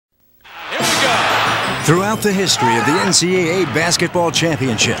Throughout the history of the NCAA basketball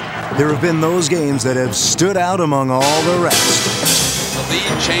championship, there have been those games that have stood out among all the rest. The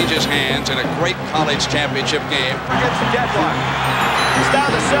lead changes hands in a great college championship game. Gets the deadlock. It's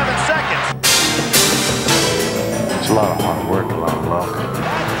down to 7 seconds. It's a lot of hard work, a lot of luck. That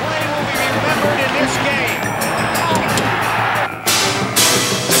play will be remembered in this game.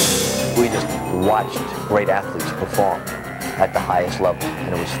 We just watched great athletes perform at the highest level,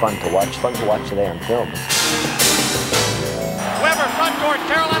 and it was fun to watch today on film. Weber front court,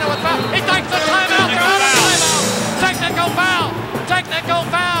 Carolina with foul. He takes the timeout. They're out of timeout. Technical foul. Technical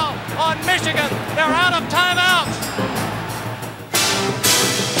foul on Michigan. They're out of timeouts.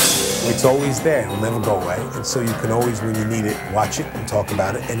 It's always there. It'll never go away. And so you can always, when you need it, watch it and talk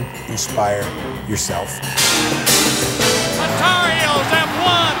about it and inspire yourself. The Tar Heels have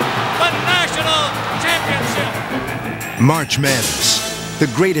won the national championship. March Madness, the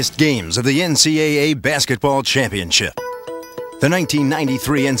greatest games of the NCAA basketball championship. The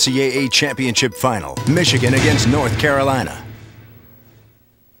 1993 NCAA championship final, Michigan against North Carolina.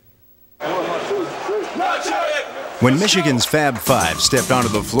 When Michigan's Fab Five stepped onto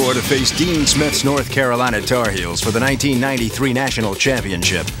the floor to face Dean Smith's North Carolina Tar Heels for the 1993 national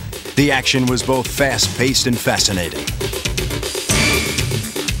championship, the action was both fast-paced and fascinating.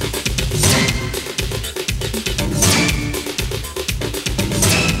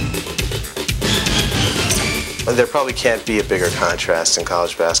 There probably can't be a bigger contrast in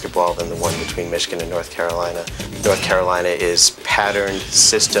college basketball than the one between Michigan and North Carolina. North Carolina is patterned,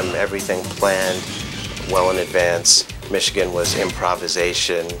 system, everything planned well in advance. Michigan was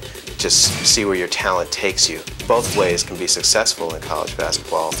improvisation, just see where your talent takes you. Both ways can be successful in college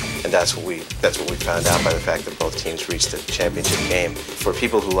basketball, and that's what we found out by the fact that both teams reached the championship game. For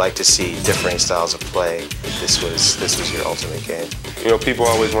people who like to see differing styles of play, this was your ultimate game. You know, people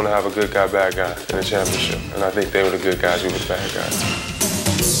always want to have a good guy, bad guy in a championship, and I think they were the good guys, we were the bad guys.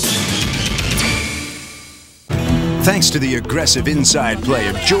 Thanks to the aggressive inside play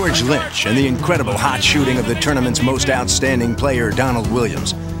of George Lynch and the incredible hot shooting of the tournament's most outstanding player, Donald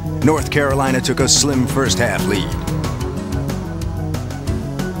Williams, North Carolina took a slim first-half lead.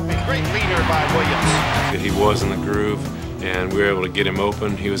 A great leader by Williams. He was in the groove, and we were able to get him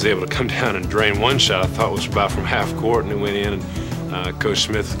open. He was able to come down and drain one shot I thought was about from half court, and it went in, and Coach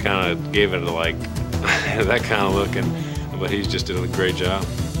Smith kind of gave it like that kind of look, but he just did a great job.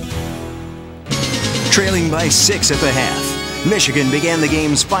 Trailing by 6 at the half, Michigan began the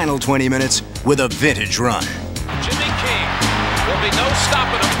game's final 20 minutes with a vintage run. Jimmy King. There'll be no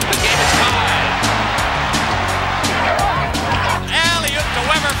stopping him. The game is tied. Alley-oop to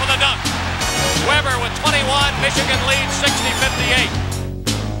Weber for the dunk. Weber with 21. Michigan leads 60-58.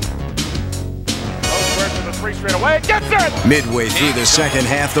 Goes first to the three straight away. Gets it! Midway through the second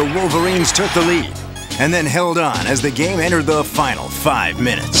half, the Wolverines took the lead and then held on as the game entered the final 5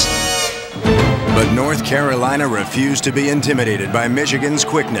 minutes. But North Carolina refused to be intimidated by Michigan's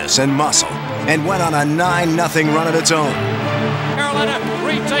quickness and muscle and went on a 9-0 run of its own. Carolina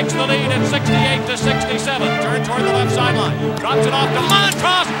retakes the lead at 68-67. Turn toward the left sideline. Drops it off to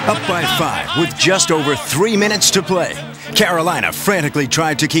Montross. Up by 5 with just over 3 minutes to play. Carolina frantically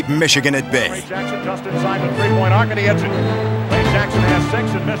tried to keep Michigan at bay. Ray Jackson just inside the three-point arc, and he hits it. Ray Jackson has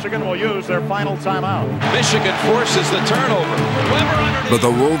 6, and Michigan will use their final timeout. Michigan forces the turnover. Weber underneath. But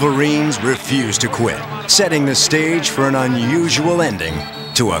the Wolverines refused to quit, setting the stage for an unusual ending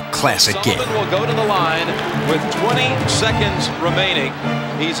to a classic game. Sullivan will go to the line with 20 seconds remaining.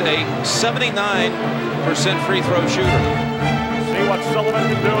 He's a 79% free throw shooter. See what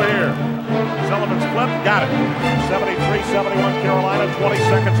Sullivan can do here. Sullivan's flip, got it. 73-71 Carolina, 20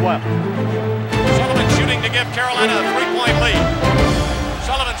 seconds left. Sullivan shooting to give Carolina a 3-point lead.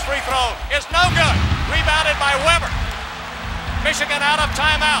 Sullivan's free throw is no good. Rebounded by Weber. Michigan out of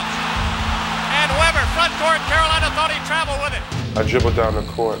timeouts. And Weber, front court, Carolina thought he'd travel with it. I dribbled down the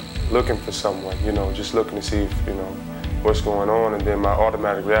court looking for someone, you know, just looking to see if, you know, what's going on, and then my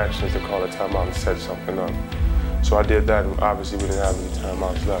automatic reaction is to call a timeout and set something up. So I did that, and obviously we didn't have any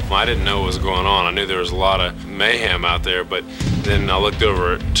timeouts left. I didn't know what was going on. I knew there was a lot of mayhem out there, but then I looked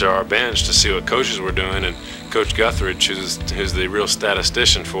over to our bench to see what coaches were doing, and Coach Guthridge, who's the real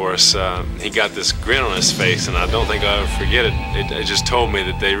statistician for us, he got this grin on his face, and I don't think I'll ever forget it. It just told me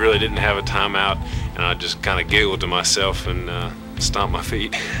that they really didn't have a timeout, and I just kind of giggled to myself and stomped my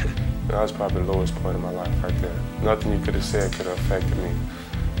feet. That was probably the lowest point in my life right there. Nothing you could have said could have affected me.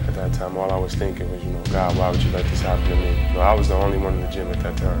 At that time, all I was thinking was, you know, God, why would you let this happen to me? You know, I was the only one in the gym at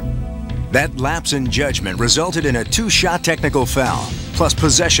that time. That lapse in judgment resulted in a 2-shot technical foul, plus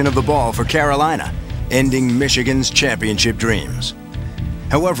possession of the ball for Carolina, ending Michigan's championship dreams.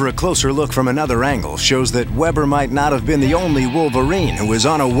 However, a closer look from another angle shows that Weber might not have been the only Wolverine who was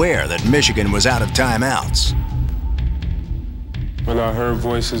unaware that Michigan was out of timeouts. Whether I heard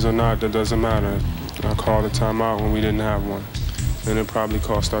voices or not, that doesn't matter. I called a timeout when we didn't have one, and it probably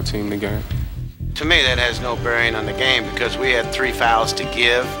cost our team the game. To me, that has no bearing on the game because we had 3 fouls to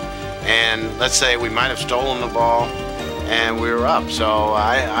give, and let's say we might have stolen the ball and we were up. So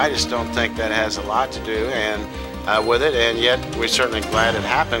I just don't think that has a lot to do with it, and yet we're certainly glad it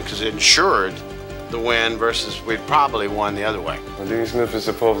happened because it ensured the win versus we'd probably won the other way. Well, Dean Smith is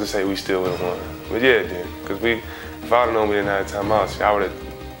supposed to say we still would have won. But yeah, it did, because if I'd have known we didn't have timeouts, I would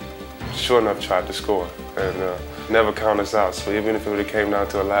have sure enough tried to score and never count us out. So even if it would have came down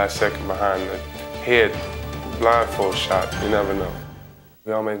to a last second behind the head blindfold shot, you never know.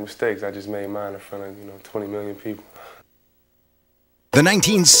 We all make mistakes. I just made mine in front of 20 million people. The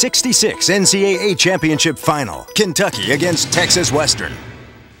 1966 NCAA Championship Final, Kentucky against Texas Western.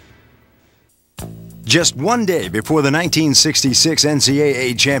 Just one day before the 1966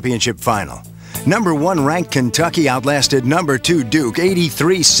 NCAA Championship Final, number 1 ranked Kentucky outlasted number 2 Duke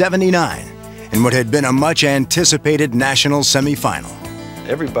 83-79 in what had been a much anticipated national semifinal.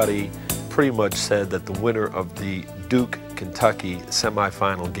 Everybody pretty much said that the winner of the Duke-Kentucky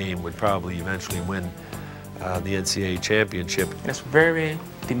semifinal game would probably eventually win the NCAA championship. That's very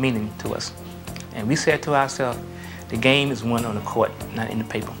demeaning to us. And we said to ourselves, the game is won on the court, not in the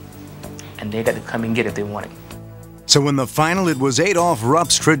paper. And they got to come and get it if they want it. So in the final, it was Adolph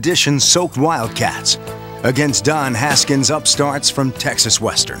Rupp's tradition-soaked Wildcats against Don Haskins' upstarts from Texas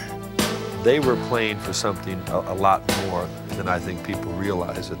Western. They were playing for something a lot more than I think people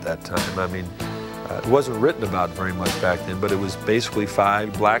realized at that time. I mean, it wasn't written about very much back then, but it was basically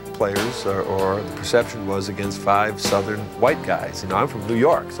 5 black players, or the perception was against 5 southern white guys. I'm from New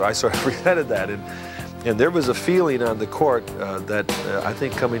York, so I sort of resented that. And there was a feeling on the court that I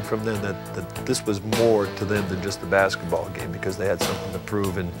think coming from them that this was more to them than just a basketball game because they had something to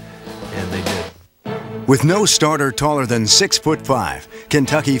prove, and they did. With no starter taller than 6'5",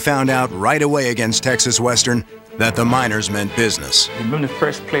 Kentucky found out right away against Texas Western that the Miners meant business. Remember the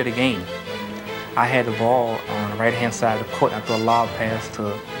first play of the game? I had the ball on the right-hand side of the court. I threw a lob pass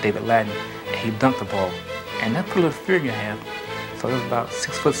to David Ladden, and he dunked the ball. And that put a little fear in your hand. So it was about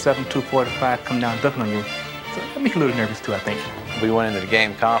 6'7", 245 coming down dunking on you. So that made you a little nervous too, I think. We went into the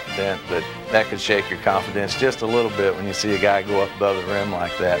game confident, but that could shake your confidence just a little bit when you see a guy go up above the rim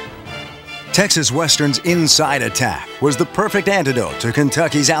like that. Texas Western's inside attack was the perfect antidote to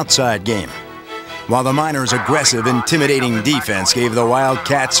Kentucky's outside game, while the Miners' aggressive, intimidating defense gave the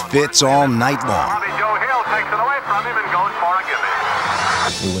Wildcats fits all night long.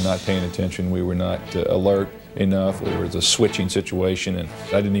 We were not paying attention. We were not alert enough. There was a switching situation, and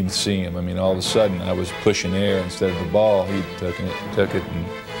I didn't even see him. I mean, all of a sudden, I was pushing air instead of the ball. He took it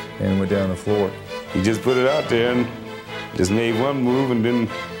and went down the floor. He just put it out there and just made one move, and then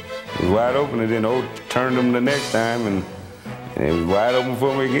it was wide open, and then turned him the next time, and it was wide open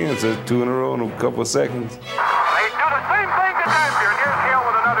for me again, so it's 2 in a row in a couple of seconds. They do the same thing to Champion. Here's Hill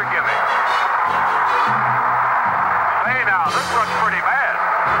with another gimme. Say now, this looks pretty bad.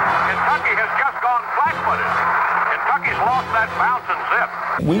 Kentucky has just gone flat-footed. Kentucky's lost that bounce and zip.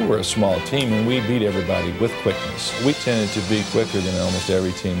 We were a small team, and we beat everybody with quickness. We tended to be quicker than almost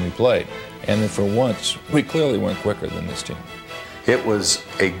every team we played. And then for once, we clearly weren't quicker than this team. It was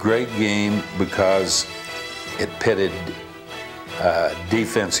a great game because it pitted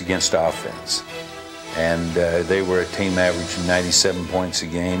defense against offense. And they were a team averaging 97 points a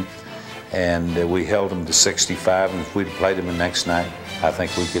game, and we held them to 65, and if we'd played them the next night, I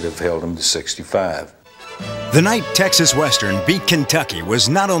think we could have held them to 65. The night Texas Western beat Kentucky was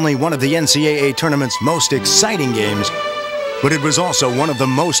not only one of the NCAA tournament's most exciting games, but it was also one of the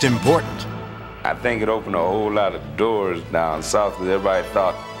most important. I think it opened a whole lot of doors down south because everybody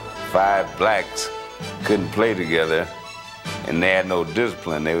thought 5 blacks couldn't play together, and they had no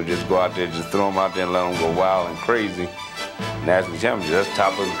discipline. They would just go out there, just throw them out there and let them go wild and crazy. National championship, that's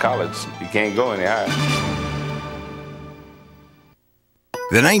top of the college. You can't go any higher.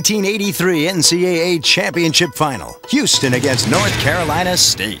 The 1983 NCAA Championship Final, Houston against North Carolina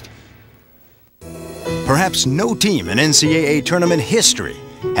State. Perhaps no team in NCAA tournament history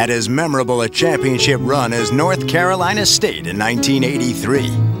had as memorable a championship run as North Carolina State in 1983.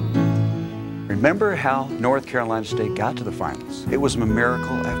 Remember how North Carolina State got to the finals? It was a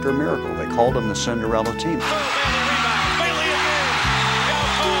miracle after a miracle. They called them the Cinderella team.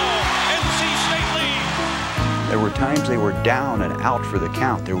 There were times they were down and out for the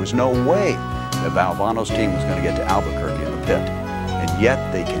count. There was no way that Valvano's team was going to get to Albuquerque in the pit. And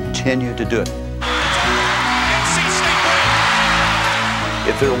yet they continued to do it.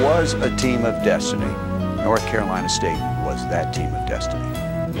 If there was a team of destiny, North Carolina State was that team of destiny.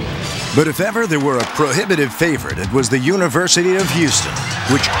 But if ever there were a prohibitive favorite, it was the University of Houston,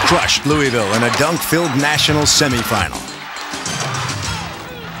 which crushed Louisville in a dunk-filled national semifinal.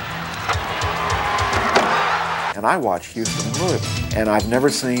 And I watched Houston and Louisville, and I've never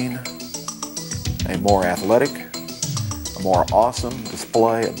seen a more athletic, a more awesome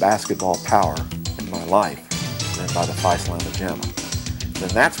display of basketball power in my life than by the Phi Slama Jama. And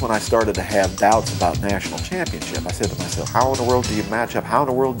that's when I started to have doubts about national championship. I said to myself, how in the world do you match up? How in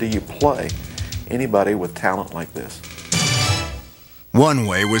the world do you play anybody with talent like this? One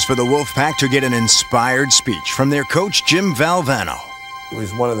way was for the Wolfpack to get an inspired speech from their coach, Jim Valvano. It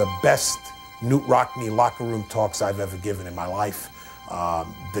was one of the best Newt Rockne locker room talks I've ever given in my life.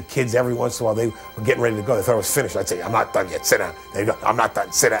 The kids, every once in a while, they were getting ready to go. They thought it was finished. I'd say, I'm not done yet, sit down. They'd go, I'm not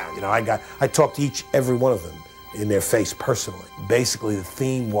done, sit down. You know, I talked to every one of them in their face personally. Basically, the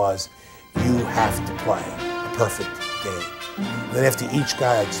theme was, you have to play a perfect game. And then after each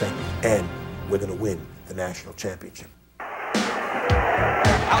guy, I'd say, and we're going to win the national championship.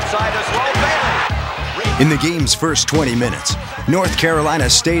 Outside as well, Bailey. In the game's first 20 minutes, North Carolina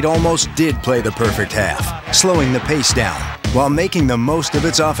State almost did play the perfect half, slowing the pace down while making the most of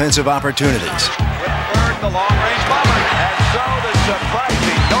its offensive opportunities. Whittenburg, the long-range bomber. And so the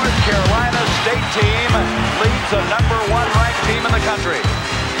surprising North Carolina State team leads the #1 ranked team in the country.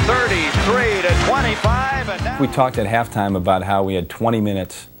 33-25. And now we talked at halftime about how we had 20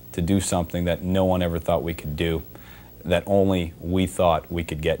 minutes to do something that no one ever thought we could do, that only we thought we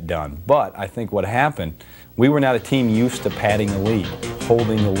could get done. But I think what happened, we were not a team used to padding the lead,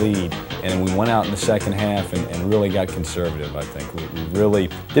 holding the lead, and we went out in the second half and really got conservative, I think. We really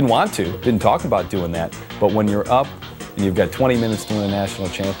didn't want to, didn't talk about doing that, but when you're up and you've got 20 minutes to win a national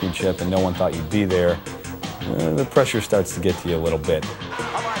championship and no one thought you'd be there, the pressure starts to get to you a little bit.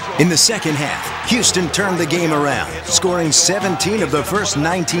 In the second half, Houston turned the game around, scoring 17 of the first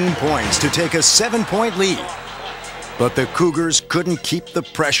 19 points to take a 7-point lead. But the Cougars couldn't keep the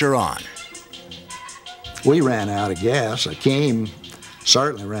pressure on. We ran out of gas. Akeem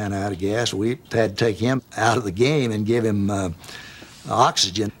certainly ran out of gas. We had to take him out of the game and give him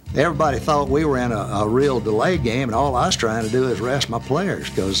oxygen. Everybody thought we were in a real delay game, and all I was trying to do is rest my players,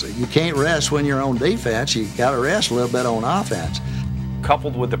 because you can't rest when you're on defense. You got to rest a little bit on offense.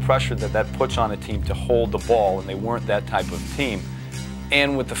 Coupled with the pressure that puts on a team to hold the ball, and they weren't that type of team,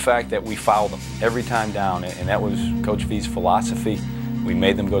 and with the fact that we fouled them every time down, and that was Coach V's philosophy. We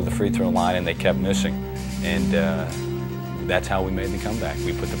made them go to the free throw line, and they kept missing. And that's how we made the comeback.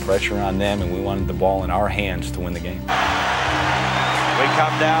 We put the pressure on them, and we wanted the ball in our hands to win the game. we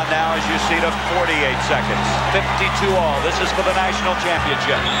come down now, as you see, to 48 seconds. 52-all. This is for the national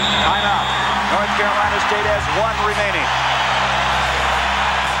championship. Timeout. North Carolina State has 1 remaining.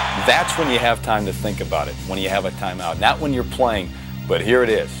 That's when you have time to think about it, when you have a timeout. Not when you're playing, but here it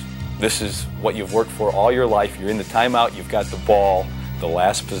is. This is what you've worked for all your life. You're in the timeout, you've got the ball, the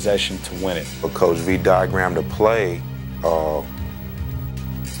last possession to win it. But Coach V diagrammed a play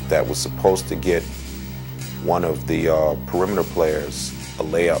that was supposed to get one of the perimeter players a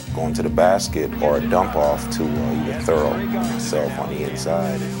layup going to the basket or a dump off to either throw himself on the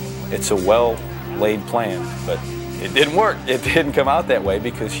inside. It's a well-laid plan, but it didn't work. It didn't come out that way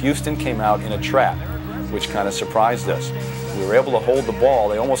because Houston came out in a trap, which kind of surprised us. We were able to hold the ball.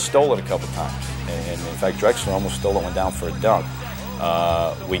 They almost stole it a couple times. And in fact, Drexler almost stole it, went down for a dunk.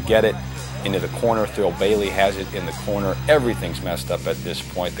 We get it into the corner. Thurl Bailey has it in the corner. Everything's messed up at this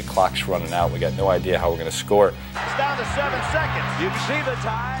point. The clock's running out. We got no idea how we're going to score. It's down to 7 seconds. You can see the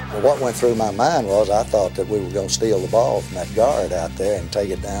time. Well, what went through my mind was I thought that we were going to steal the ball from that guard out there and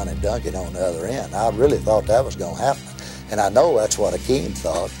take it down and dunk it on the other end. I really thought that was going to happen. And I know that's what Akeem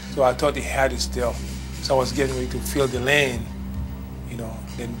thought. So I thought he had it still. So I was getting ready to fill the lane, you know.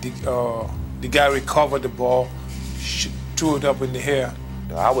 Then the guy recovered the ball, threw it up in the air.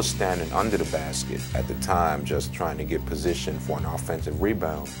 I was standing under the basket at the time, just trying to get position for an offensive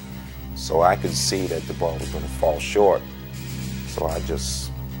rebound. So I could see that the ball was going to fall short. So I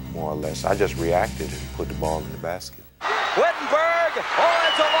just, more or less, I just reacted and put the ball in the basket. Whittenburg! Oh,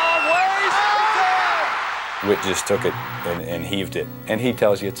 that's a long ways! Witt just took it and heaved it. And he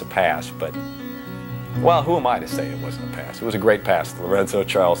tells you it's a pass, but, well, who am I to say it wasn't a pass? It was a great pass to Lorenzo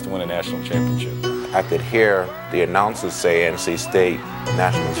Charles to win a national championship. I could hear the announcers say NC State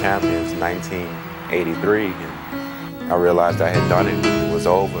national champions 1983, and I realized I had done it. It was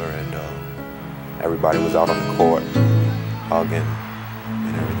over, and everybody was out on the court hugging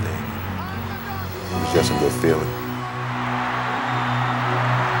and everything. It was just a good feeling.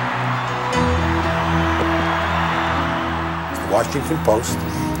 Washington Post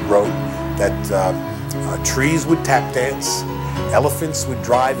wrote that trees would tap dance, elephants would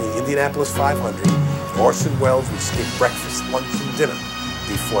drive the Indianapolis 500, and Orson Welles would skip breakfast, lunch, and dinner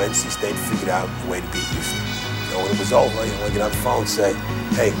before NC State figured out a way to beat Houston. You know, when it was over, you want to get on the phone and say,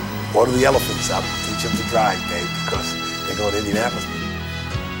 hey, order the elephants up, teach them to drive, Dave, because they're going to Indianapolis.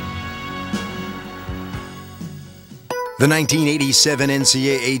 The 1987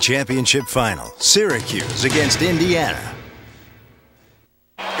 NCAA Championship Final, Syracuse against Indiana.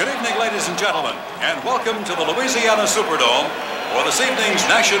 Good evening, ladies and gentlemen, and welcome to the Louisiana Superdome for this evening's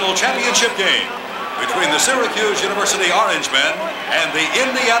national championship game between the Syracuse University Orangemen and the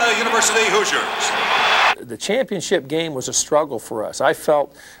Indiana University Hoosiers. The championship game was a struggle for us. I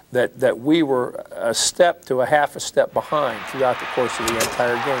felt that we were a step to a half a step behind throughout the course of the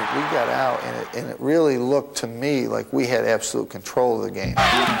entire game. We got out, and it really looked to me like we had absolute control of the game.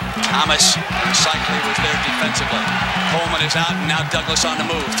 Thomas Cycli was there defensively. Coleman is out, and now Douglas on the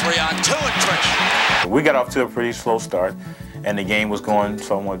move. 3-on-2, and Trish. We got off to a pretty slow start, and the game was going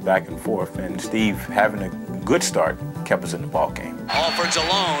somewhat back and forth. And Steve, having a good start, kept us in the ball game. Alford's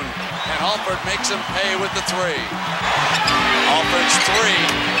alone, and Alford makes him pay with the 3. Alford's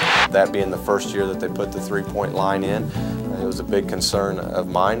 3. That being the first year that they put the three-point line in, it was a big concern of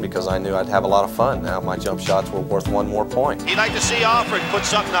mine because I knew I'd have a lot of fun. Now my jump shots were worth one more point. He'd like to see Alford put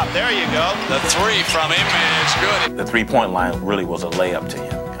something up. There you go. The 3 from him is good. The three-point line really was a layup to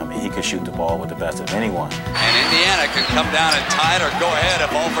him. I mean, he could shoot the ball with the best of anyone. And Indiana can come down and tie it or go ahead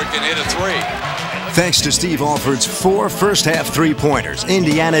if Alford can hit a 3. Thanks to Steve Alford's 4 first-half three-pointers,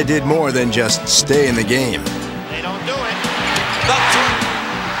 Indiana did more than just stay in the game. They don't do it. The 3.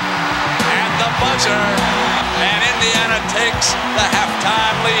 And the buzzer. And Indiana takes the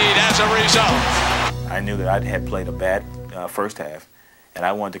halftime lead as a result. I knew that I had played a bad first half, and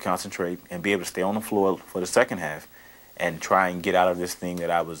I wanted to concentrate and be able to stay on the floor for the second half and try and get out of this thing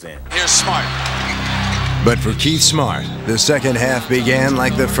that I was in. Here's Smart. But for Keith Smart, the second half began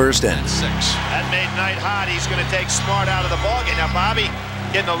like the first ended. 6. That made Knight hot. He's going to take Smart out of the ballgame. Now, Bobby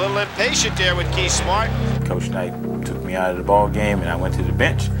getting a little impatient there with Keith Smart. Coach Knight took me out of the ball game, and I went to the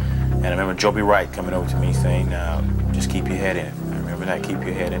bench. And I remember Joby Wright coming over to me saying, just keep your head in it. I remember that, keep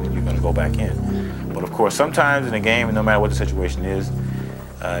your head in it, you're going to go back in. But of course, sometimes in a game, no matter what the situation is,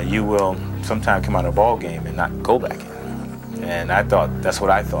 you will sometimes come out of the ball game and not go back in. And I thought, that's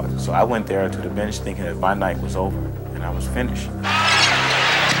what I thought. So I went there to the bench thinking that my night was over and I was finished.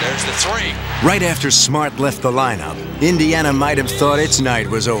 There's the 3. Right after Smart left the lineup, Indiana might have thought its night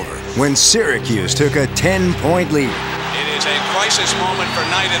was over when Syracuse took a 10-point lead. It is a crisis moment for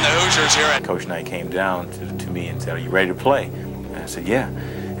Knight and the Hoosiers here. Coach Knight came down to me and said, are you ready to play? And I said, yeah.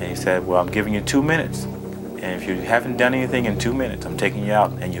 And he said, well, I'm giving you 2 minutes. And if you haven't done anything in 2 minutes, I'm taking you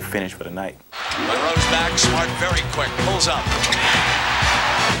out and you're finished for the night. Monroe's back, Smart very quick, pulls up.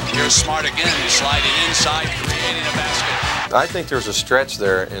 Here's Smart again, he's sliding inside, creating a basket. I think there's a stretch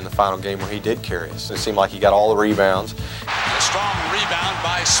there in the final game where he did carry us. It seemed like he got all the rebounds. A strong rebound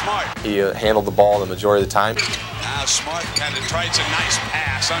by Smart. He handled the ball the majority of the time. Now Smart penetrates a nice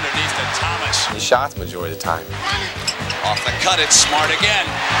pass underneath to Thomas. He shot the majority of the time. Off the cut, it's Smart again.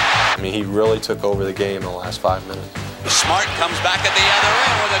 I mean, he really took over the game in the last 5 minutes. Smart comes back at the other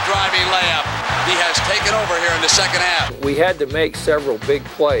end with a driving layup. He has taken over here in the second half. We had to make several big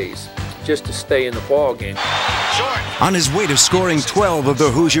plays just to stay in the ball game. Short. On his way to scoring 12 of the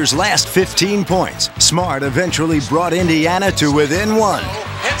Hoosiers' last 15 points, Smart eventually brought Indiana to within 1.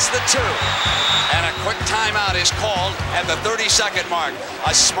 Hits the 2. And a quick timeout is called at the 30-second mark.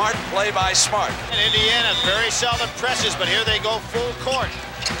 A smart play by Smart. And Indiana very seldom presses, but here they go full court.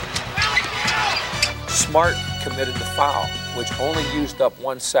 Smart committed the foul, which only used up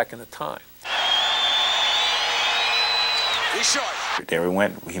 1 second of time. He's short. There we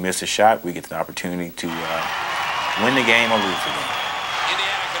went. He missed a shot. We get the opportunity to win the game or lose the game.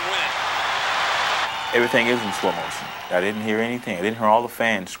 Indiana can win it. Everything is in slow motion. I didn't hear anything. I didn't hear all the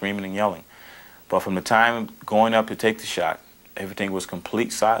fans screaming and yelling. But from the time going up to take the shot, everything was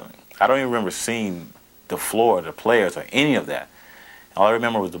complete silence. I don't even remember seeing the floor, the players, or any of that. All I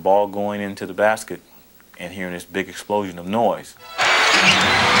remember was the ball going into the basket and hearing this big explosion of noise.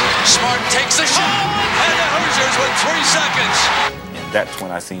 Smart takes the shot, and the Hoosiers with 3 seconds. And that's when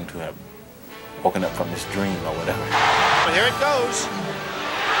I seemed to have woken up from this dream or whatever. But here it goes.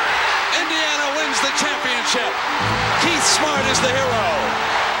 Indiana wins the championship. Keith Smart is the hero.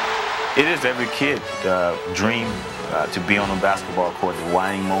 It is every kid's dream to be on a basketball court, the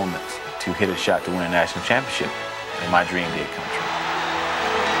winning moments, to hit a shot to win a national championship. And my dream did come true.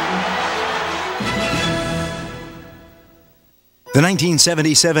 The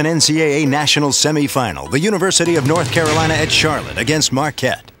 1977 NCAA National Semifinal, the University of North Carolina at Charlotte against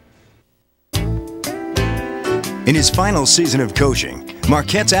Marquette. In his final season of coaching,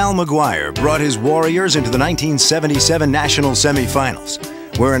 Marquette's Al McGuire brought his Warriors into the 1977 National Semifinals,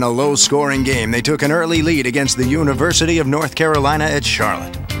 where in a low-scoring game they took an early lead against the University of North Carolina at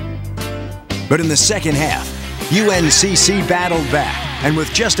Charlotte. But in the second half, UNCC battled back, and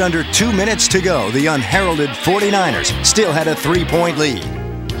with just under 2 minutes to go, the unheralded 49ers still had a 3-point lead.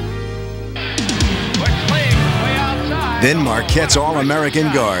 Then Marquette's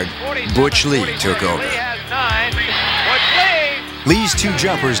All-American guard, Butch Lee, took over. Lee's 2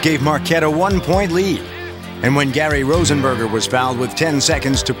 jumpers gave Marquette a 1-point lead. And when Gary Rosenberger was fouled with 10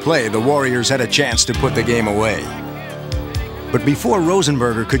 seconds to play, the Warriors had a chance to put the game away. But before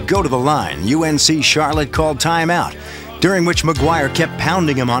Rosenberger could go to the line, UNC Charlotte called timeout, during which McGuire kept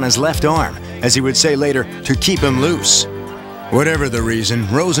pounding him on his left arm, as he would say later, to keep him loose. Whatever the reason,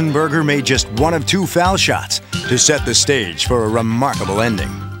 Rosenberger made just 1 of 2 foul shots to set the stage for a remarkable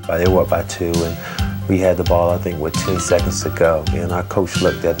ending. They were up by 2, and we had the ball, I think, with 10 seconds to go. And our coach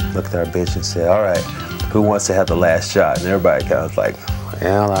looked at our bench and said, all right, who wants to have the last shot? And everybody kind of was like,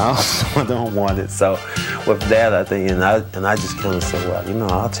 well, I don't want it. So with that, I think, and I just kind of said, well, you know,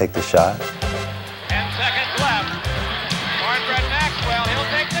 I'll take the shot. 10 seconds left. Cornbread Maxwell, he'll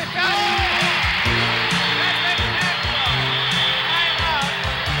take the shot. Patrick Maxwell, timeout.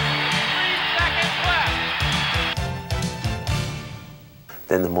 3 seconds left.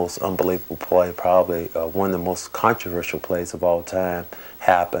 Then the most unbelievable play, probably one of the most controversial plays of all time,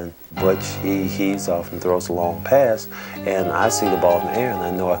 happened. Butch, he heaves off and throws a long pass, and I see the ball in the air, and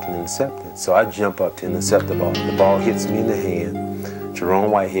I know I can intercept it. So I jump up to intercept the ball. The ball hits me in the hand. Jerome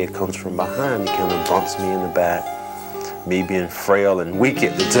Whitehead comes from behind me, kind of bumps me in the back. Me being frail and weak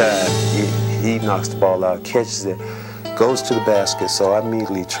at the time, he knocks the ball out, catches it, goes to the basket, so I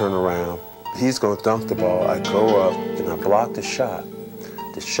immediately turn around. He's going to dunk the ball. I go up, and I block the shot.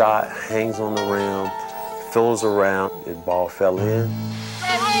 The shot hangs on the rim, fills around, the ball fell in.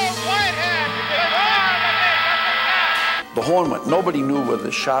 The horn went. Nobody knew whether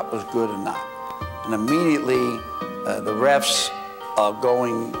the shot was good or not. And immediately, the refs are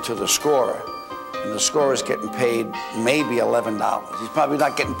going to the scorer, and the scorer's getting paid maybe $11. He's probably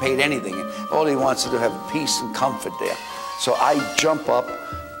not getting paid anything. All he wants to do is have peace and comfort there. So I jump up,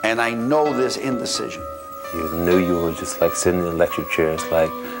 and I know there's indecision. You knew you were just like sitting in the lecture chair. It's like,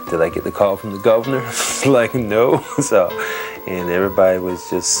 did I get the call from the governor? It's like, no. So, and everybody was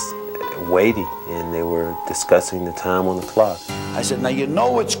just waiting, and they were discussing the time on the clock. I said, now you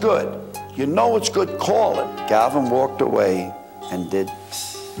know it's good. You know it's good, call it. Galvin walked away and did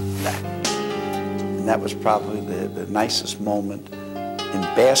that. And that was probably the nicest moment in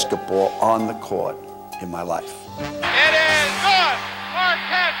basketball on the court in my life. It is good.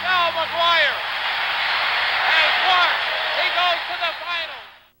 Marquette Al McGuire has won. He goes to the final.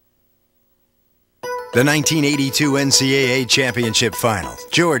 The 1982 NCAA Championship Final,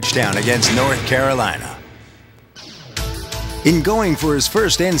 Georgetown against North Carolina. In going for his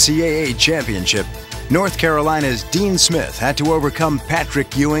first NCAA championship, North Carolina's Dean Smith had to overcome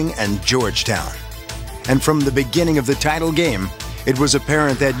Patrick Ewing and Georgetown. And from the beginning of the title game, it was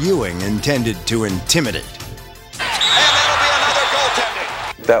apparent that Ewing intended to intimidate.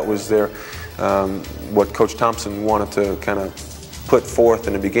 That was their, what Coach Thompson wanted to kind of put forth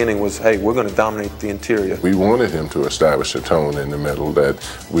in the beginning was, hey, we're going to dominate the interior. We wanted him to establish a tone in the middle that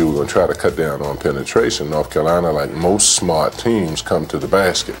we were going to try to cut down on penetration. North Carolina, like most smart teams, come to the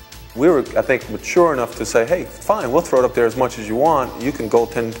basket. We were, I think, mature enough to say, hey, fine, we'll throw it up there as much as you want. You can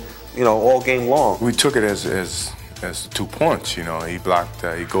goaltend, you know, all game long. We took it as 2 points, you know. He blocked,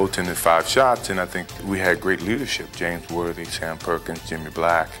 he goaltended 5 shots, and I think we had great leadership. James Worthy, Sam Perkins, Jimmy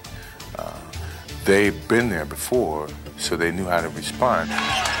Black. They've been there before, so they knew how to respond.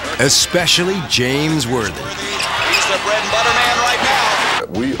 Especially James Worthy. He's the bread and butter man right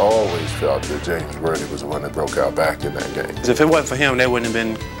now. We always felt that James Worthy was the one that broke our back in that game. If it wasn't for him, it wouldn't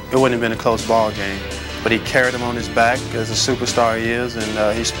have been a close ball game. But he carried him on his back as a superstar he is, and he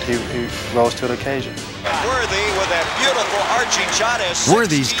rose to the occasion. Worthy with that beautiful arching shot.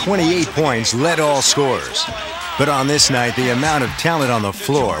 Worthy's 28 points led all scorers. But on this night, the amount of talent on the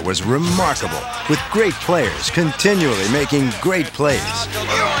floor was remarkable, with great players continually making great plays. The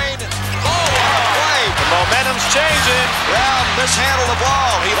momentum's changing. Brown mishandled the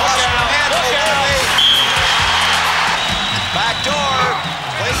ball. He lost the handle. Back door.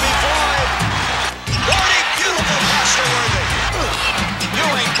 Played before. Worthy, beautiful pass to Worthy.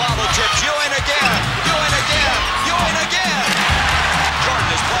 Ewing bobble tips. Ewing again. Ewing again. Ewing again.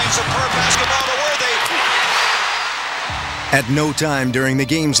 Jordan is playing superb basketball to Worthy. At no time during the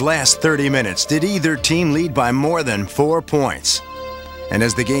game's last 30 minutes did either team lead by more than 4 points. And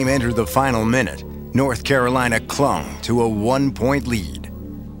as the game entered the final minute, North Carolina clung to a 1-point lead.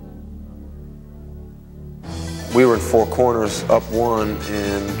 We were in four corners, up one,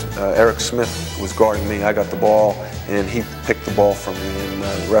 and Eric Smith was guarding me. I got the ball, and he picked the ball from me, and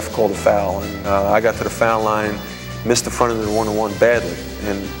the ref called a foul. And I got to the foul line, missed the front of the one-on-one badly.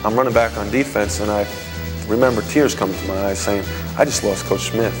 And I'm running back on defense, and I remember tears coming to my eyes saying, I just lost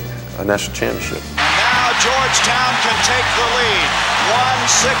Coach Smith a national championship. Now Georgetown can take the lead.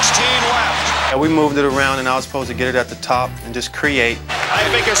 1:16 left. We moved it around, and I was supposed to get it at the top and just create. I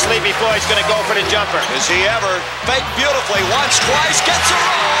think a Sleepy Floyd's going to go for the jumper. Is he ever? Fake beautifully, once, twice, gets a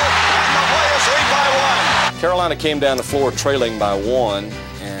roll, and the Warriors lead by 1. Carolina came down the floor trailing by 1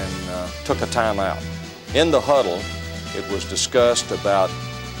 and took a timeout. In the huddle, it was discussed about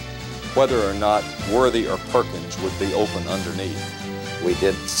whether or not Worthy or Perkins would be open underneath. We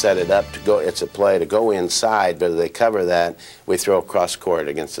did set it up to go, it's a play to go inside, but if they cover that, we throw across court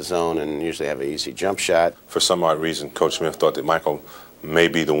against the zone and usually have an easy jump shot. For some odd reason, Coach Smith thought that Michael may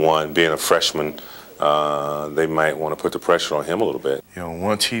be the one. Being a freshman, they might want to put the pressure on him a little bit. You know,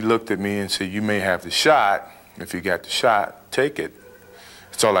 once he looked at me and said, you may have the shot. If you got the shot, take it.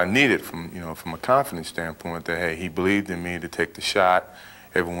 That's all I needed from, you know, from a confidence standpoint, that, hey, he believed in me to take the shot.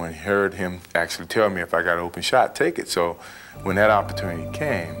 Everyone heard him actually tell me if I got an open shot, take it. So when that opportunity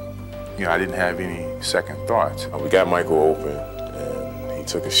came, you know, I didn't have any second thoughts. We got Michael open, and he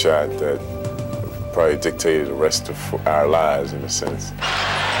took a shot that probably dictated the rest of our lives in a sense.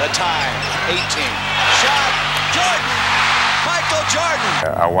 The time, 18. Shot, Jordan! Michael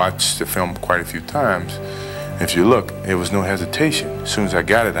Jordan! I watched the film quite a few times. If you look, there was no hesitation. As soon as I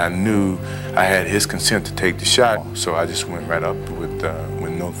got it, I knew I had his consent to take the shot. So I just went right up with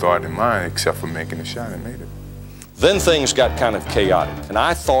no thought in mind except for making the shot and made it. Then things got kind of chaotic. And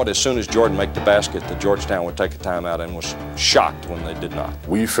I thought as soon as Jordan made the basket that Georgetown would take a timeout, and was shocked when they did not.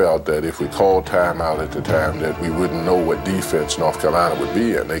 We felt that if we called timeout at the time that we wouldn't know what defense North Carolina would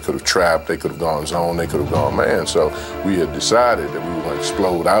be in. They could have trapped, they could have gone zone, they could have gone man. So we had decided that we were going to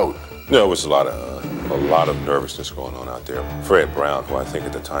explode out. You know, it was a lot of nervousness going on out there. Fred Brown, who I think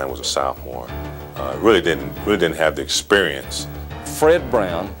at the time was a sophomore, really didn't have the experience. Fred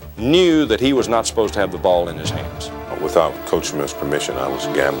Brown knew that he was not supposed to have the ball in his hands. Without Coach Smith's permission, I was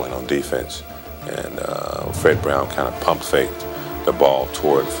gambling on defense, and Fred Brown kind of pump faked the ball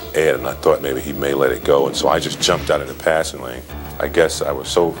toward Ed, and I thought maybe he may let it go, and so I just jumped out of the passing lane. I guess I was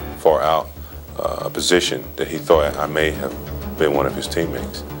so far out of position that he thought I may have been one of his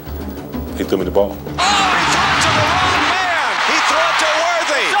teammates. He threw me the ball. Oh, he threw it to the wrong man! He threw it to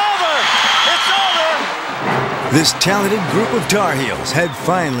Worthy! It's over! It's over! This talented group of Tar Heels had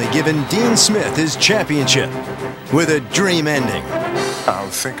finally given Dean Smith his championship with a dream ending. I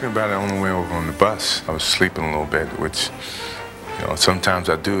was thinking about it on the way over on the bus. I was sleeping a little bit, which, you know, sometimes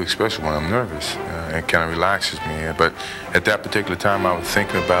I do, especially when I'm nervous. It kind of relaxes me. But at that particular time, I was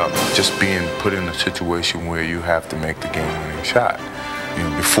thinking about just being put in a situation where you have to make the game-winning shot. You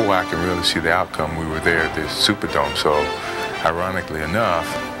know, before I could really see the outcome, we were there at this Superdome. So, ironically enough,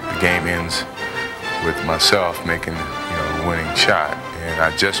 the game ends with myself making, you know, the winning shot. And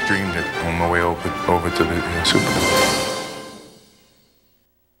I just dreamed it on my way over to the Superdome.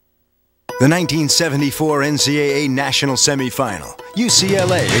 The 1974 NCAA National Semifinal,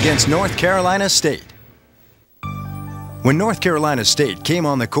 UCLA against North Carolina State. When North Carolina State came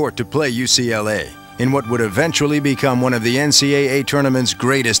on the court to play UCLA in what would eventually become one of the NCAA tournament's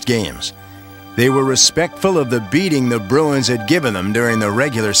greatest games, they were respectful of the beating the Bruins had given them during the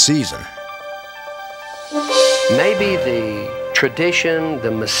regular season. Maybe the tradition, the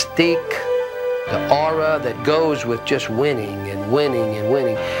mystique, the aura that goes with just winning and winning and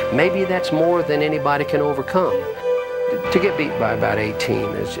winning, maybe that's more than anybody can overcome. To get beat by about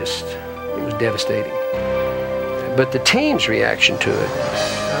 18 is just, it was devastating. But the team's reaction to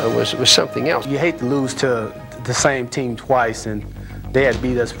it was something else. You hate to lose to the same team twice, and they had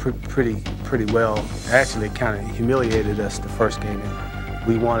beat us pretty well. Actually, it kind of humiliated us the first game, and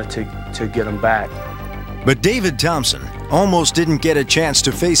we wanted to get them back. But David Thompson almost didn't get a chance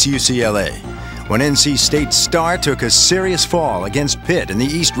to face UCLA when NC State's star took a serious fall against Pitt in the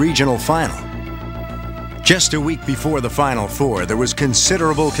East Regional Final. Just a week before the Final Four, there was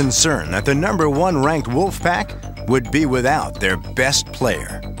considerable concern that the #1 ranked Wolfpack would be without their best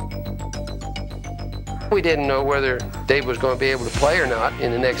player. We didn't know whether Dave was going to be able to play or not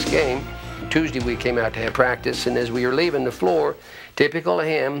in the next game. Tuesday we came out to have practice, and as we were leaving the floor, typical of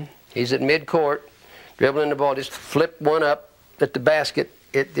him, he's at mid-court, dribbling the ball, just flipped one up at the basket,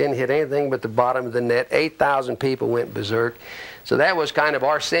 it didn't hit anything but the bottom of the net. 8,000 people went berserk. So that was kind of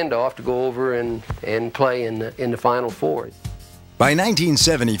our send-off to go over and play in the Final Four. By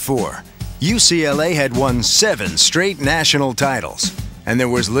 1974, UCLA had won 7 straight national titles, and there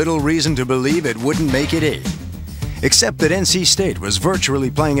was little reason to believe it wouldn't make it 8. Except that NC State was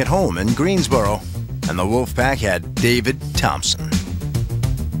virtually playing at home in Greensboro, and the Wolfpack had David Thompson.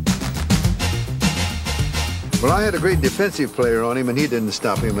 Well, I had a great defensive player on him, and he didn't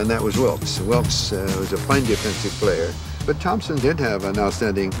stop him, and that was Wilkes. Wilkes was a fine defensive player, but Thompson did have an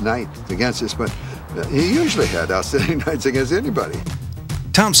outstanding night against us, but he usually had outstanding nights against anybody.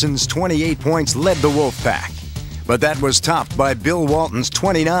 Thompson's 28 points led the Wolfpack, but that was topped by Bill Walton's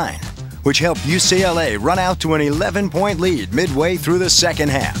 29, which helped UCLA run out to an 11-point lead midway through the second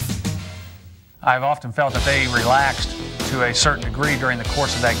half. I've often felt that they relaxed to a certain degree during the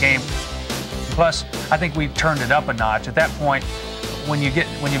course of that game. Plus, I think we turned it up a notch. At that point, when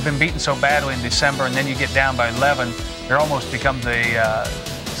you've been beaten so badly in December and then you get down by 11, there almost becomes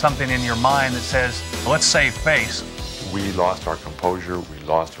something in your mind that says, let's save face. We lost our composure, we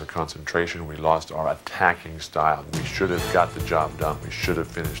lost our concentration, we lost our attacking style. We should have got the job done. We should have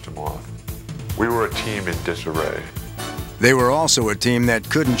finished them off. We were a team in disarray. They were also a team that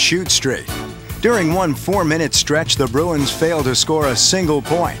couldn't shoot straight. During one 4-minute stretch, the Bruins failed to score a single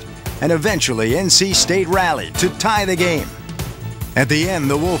point, and eventually NC State rallied to tie the game. At the end,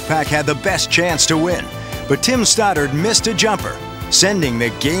 the Wolfpack had the best chance to win, but Tim Stoddard missed a jumper, sending the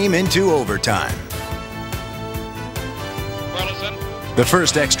game into overtime. The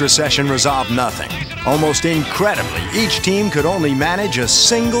first extra session resolved nothing. Almost incredibly, each team could only manage a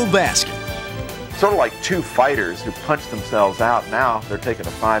single basket. Sort of like two fighters who punched themselves out. Now they're taking a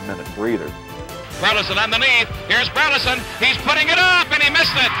 5-minute breather. Burleson underneath. Here's Burleson. He's putting it up, and he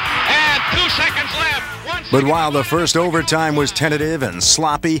missed it. And 2 seconds left. But while the first overtime was tentative and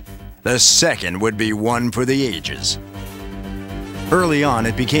sloppy, the second would be one for the ages. Early on,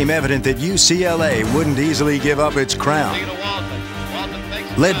 it became evident that UCLA wouldn't easily give up its crown.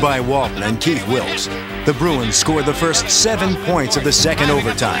 Led by Walton and Keith Wilkes, the Bruins scored the first 7 points of the second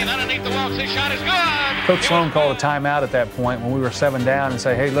overtime. Coach Sloan called a timeout at that point when we were 7 down and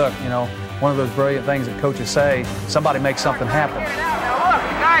say, hey, look, you know, one of those brilliant things that coaches say, somebody make something happen.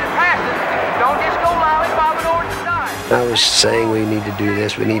 I was saying we need to do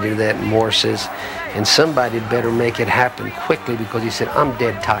this, we need to do that, and Moore says, and somebody better make it happen quickly, because he said, I'm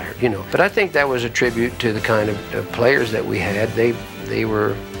dead tired, you know. But I think that was a tribute to the kind of players that we had. They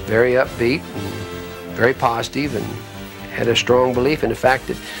were very upbeat and very positive and had a strong belief in the fact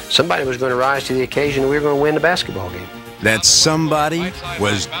that somebody was going to rise to the occasion and we were going to win the basketball game. That somebody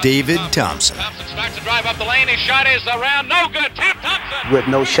was David Thompson. Thompson starts to drive up the lane. His shot is around. No good. Tap Thompson. With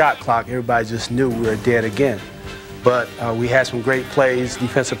no shot clock, everybody just knew we were dead again. But we had some great plays,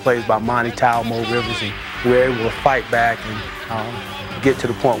 defensive plays by Monty Towel, Mo Rivers, and we were able to fight back and get to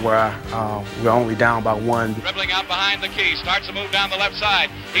the point where we're only down by 1. Dribbling out behind the key, starts to move down the left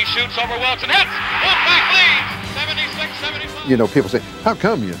side. He shoots over Wilkes and hits. Wolfpack leads, 76-75. You know, people say, how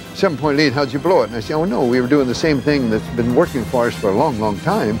come you 7-point lead, how'd you blow it? And I say, oh no, we were doing the same thing that's been working for us for a long, long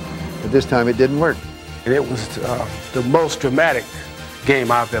time, but this time it didn't work. And it was the most dramatic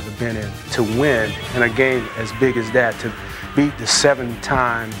game I've ever been in. To win in a game as big as that, to beat the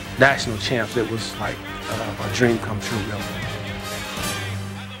 7-time national champs, it was like a dream come true, really.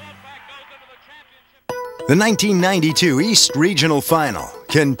 The 1992 East Regional Final,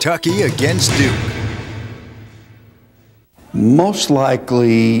 Kentucky against Duke. Most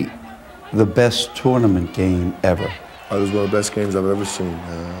likely the best tournament game ever. It was one of the best games I've ever seen.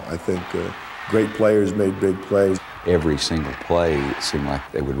 I think great players made big plays. Every single play, it seemed like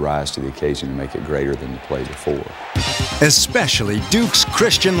they would rise to the occasion and make it greater than the play before. Especially Duke's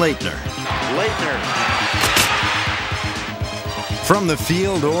Christian Laettner. From the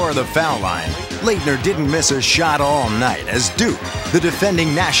field or the foul line, Laettner didn't miss a shot all night as Duke, the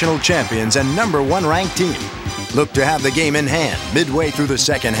defending national champions and #1 ranked team, looked to have the game in hand midway through the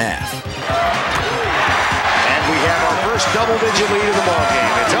second half. And we have our first double-digit lead in the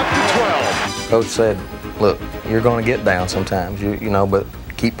ballgame. It's up to 12. Coach said, look, you're going to get down sometimes, you know, but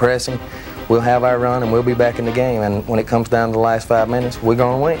keep pressing. We'll have our run and we'll be back in the game. And when it comes down to the last 5 minutes, we're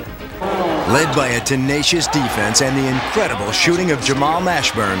going to win. Led by a tenacious defense and the incredible shooting of Jamal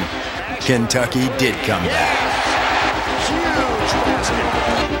Mashburn, Kentucky did come back.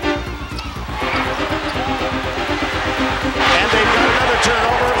 And they've got another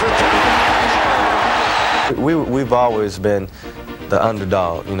turnover for We've always been the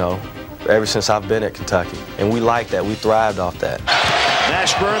underdog, you know, ever since I've been at Kentucky. And we like that. We thrived off that.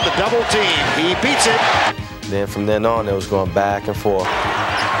 Mashburn, the double team. He beats it. Then from then on, it was going back and forth.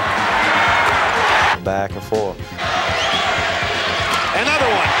 Back and forth. Another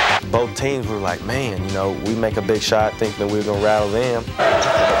one. Both teams were like, man, you know, we make a big shot thinking that we were going to rattle them.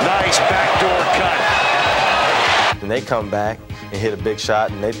 Nice backdoor cut. And they come back and hit a big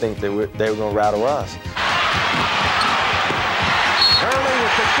shot, and they think they were going to rattle us. Hurley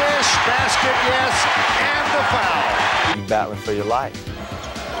with the dish, basket, yes, and the foul. You're battling for your life.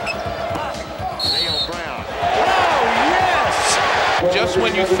 Just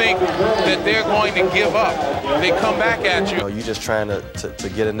when you think that they're going to give up, they come back at you. You know, you're just trying to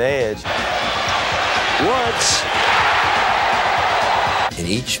get an edge. Woods. In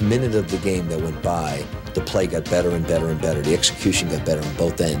each minute of the game that went by, the play got better and better and better. The execution got better on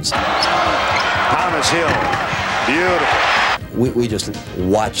both ends. Thomas Hill, beautiful. We just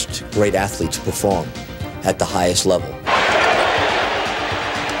watched great athletes perform at the highest level.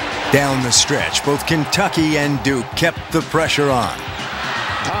 Down the stretch, both Kentucky and Duke kept the pressure on.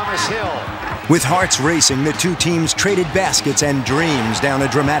 Thomas Hill. With hearts racing, the two teams traded baskets and dreams down a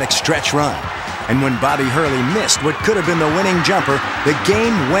dramatic stretch run. And when Bobby Hurley missed what could have been the winning jumper, the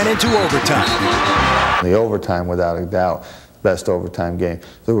game went into overtime. The overtime, without a doubt, best overtime game.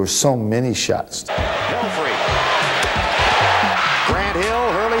 There were so many shots. Helfrey. Grant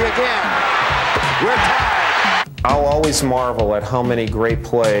Hill, Hurley again. We're tied. I'll always marvel at how many great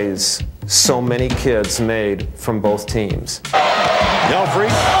plays so many kids made from both teams. Helfrey,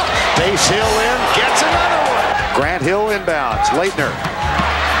 base Hill in, gets another one. Grant Hill inbounds, Leitner.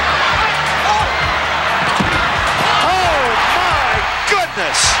 Oh my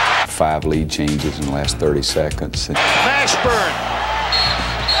goodness! 5 lead changes in the last 30 seconds. Mashburn.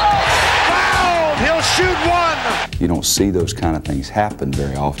 Fouled, he'll shoot one. You don't see those kind of things happen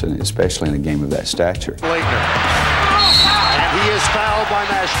very often, especially in a game of that stature. Leitner. And he is fouled by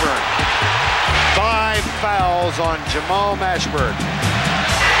Mashburn. 5 fouls on Jamal Mashburn.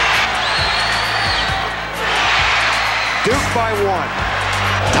 Duke by 1.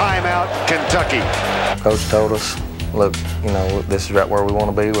 Timeout, Kentucky. Coach told us, look, you know, this is right where we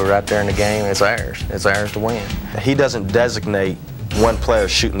want to be. We're right there in the game. It's ours. It's ours to win. He doesn't designate one player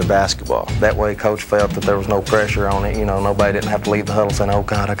shooting the basketball. That way, Coach felt that there was no pressure on it. You know, nobody didn't have to leave the huddle saying, oh,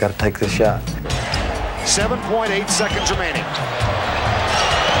 God, I got to take this shot. 7.8 seconds remaining.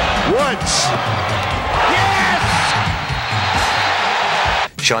 Woods. Yes!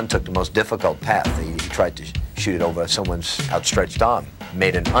 Sean took the most difficult path. He tried to shoot it over someone's outstretched arm.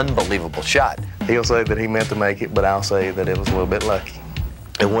 Made an unbelievable shot. He'll say that he meant to make it, but I'll say that it was a little bit lucky.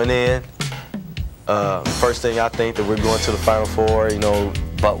 It went in. First thing I think that we're going to the Final Four, you know.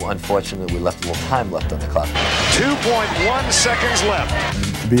 But unfortunately, we left a little time left on the clock. 2.1 seconds left.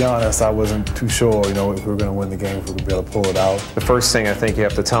 To be honest, I wasn't too sure, you know, if we were going to win the game, if we would be able to pull it out. The first thing I think you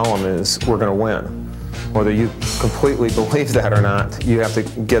have to tell them is we're going to win. Whether you completely believe that or not, you have to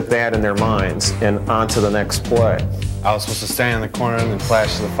get that in their minds and on to the next play. I was supposed to stand in the corner and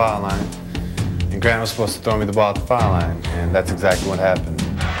flash to the foul line. And Grant was supposed to throw me the ball at the foul line, and that's exactly what happened.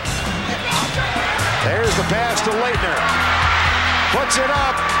 There's the pass to Leitner. Puts it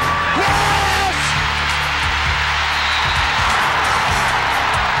up. Yes!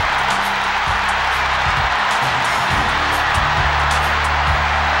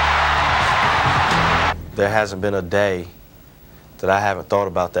 There hasn't been a day that I haven't thought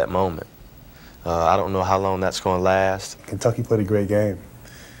about that moment. I don't know how long that's going to last. Kentucky played a great game,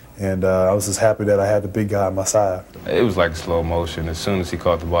 and I was just happy that I had the big guy on my side. It was like slow motion. As soon as he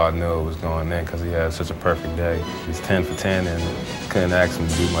caught the ball, I knew it was going in because he had such a perfect day. He's 10 for 10 and couldn't ask him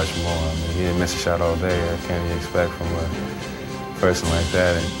to do much more. I mean, he didn't miss a shot all day. I can't even expect from a person like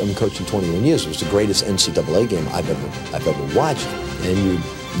that. I've been coaching 21 years. It was the greatest NCAA game I've ever watched. And you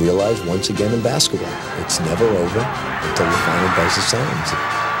realize once again in basketball, it's never over until the final buzzer sounds.